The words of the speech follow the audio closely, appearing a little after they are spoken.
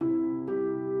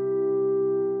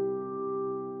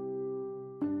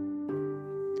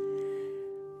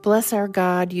Bless our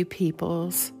God, you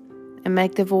peoples, and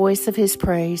make the voice of his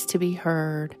praise to be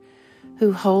heard,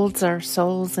 who holds our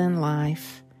souls in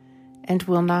life and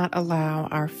will not allow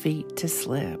our feet to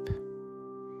slip.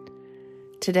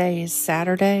 Today is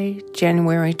Saturday,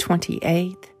 January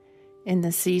 28th, in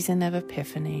the season of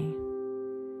Epiphany.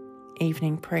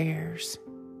 Evening prayers.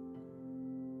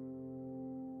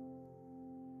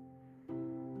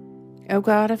 O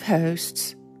God of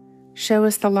hosts, show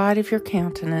us the light of your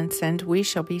countenance, and we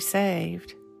shall be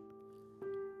saved.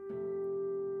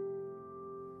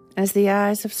 As the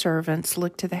eyes of servants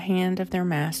look to the hand of their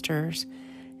masters,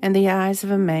 and the eyes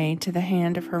of a maid to the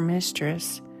hand of her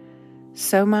mistress,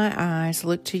 so my eyes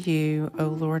look to you, O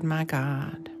Lord my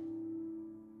God.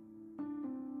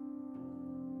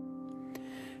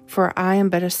 For I am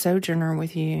but a sojourner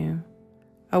with you,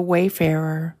 a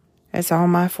wayfarer, as all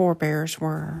my forebears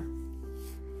were.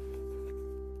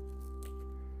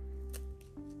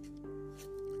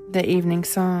 The Evening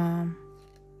Psalm.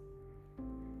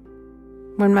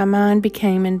 When my mind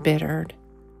became embittered,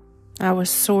 I was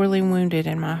sorely wounded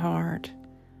in my heart.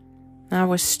 I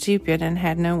was stupid and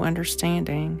had no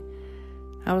understanding.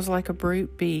 I was like a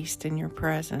brute beast in your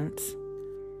presence.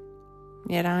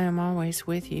 Yet I am always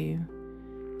with you.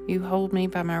 You hold me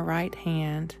by my right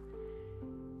hand.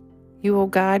 You will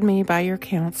guide me by your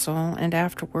counsel, and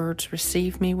afterwards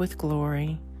receive me with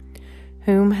glory.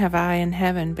 Whom have I in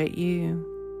heaven but you?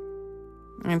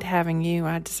 And having you,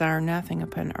 I desire nothing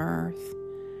upon earth.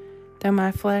 Though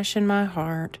my flesh and my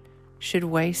heart should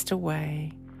waste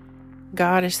away,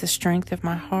 God is the strength of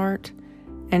my heart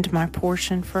and my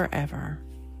portion forever.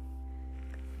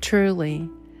 Truly,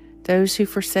 those who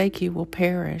forsake you will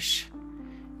perish.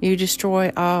 You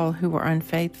destroy all who are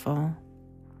unfaithful.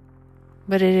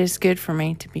 But it is good for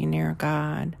me to be near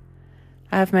God.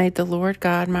 I have made the Lord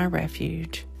God my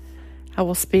refuge. I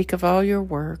will speak of all your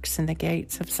works in the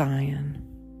gates of Zion.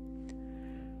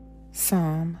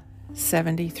 Psalm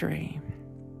 73.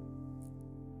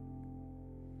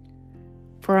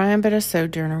 For I am but a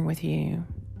sojourner with you,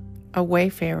 a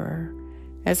wayfarer,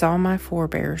 as all my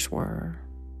forebears were.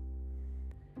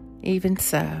 Even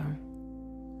so,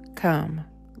 come,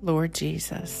 Lord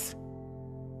Jesus.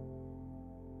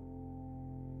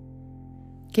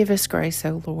 Give us grace,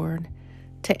 O Lord,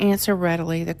 to answer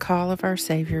readily the call of our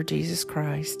Savior Jesus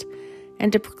Christ,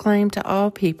 and to proclaim to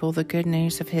all people the good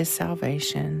news of his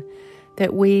salvation,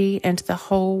 that we and the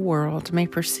whole world may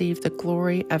perceive the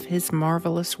glory of his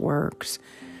marvelous works,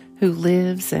 who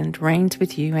lives and reigns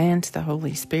with you and the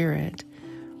Holy Spirit,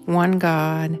 one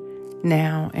God,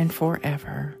 now and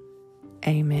forever.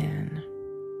 Amen.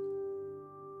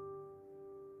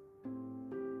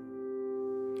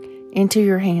 Into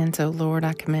your hands, O Lord,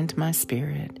 I commend my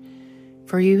spirit,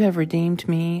 for you have redeemed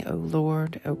me, O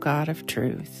Lord, O God of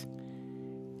truth.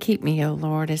 Keep me, O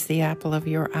Lord, as the apple of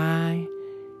your eye,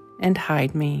 and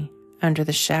hide me under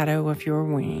the shadow of your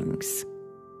wings.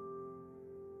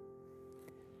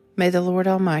 May the Lord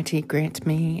Almighty grant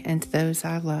me and those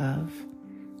I love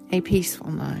a peaceful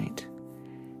night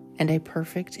and a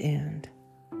perfect end.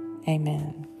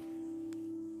 Amen.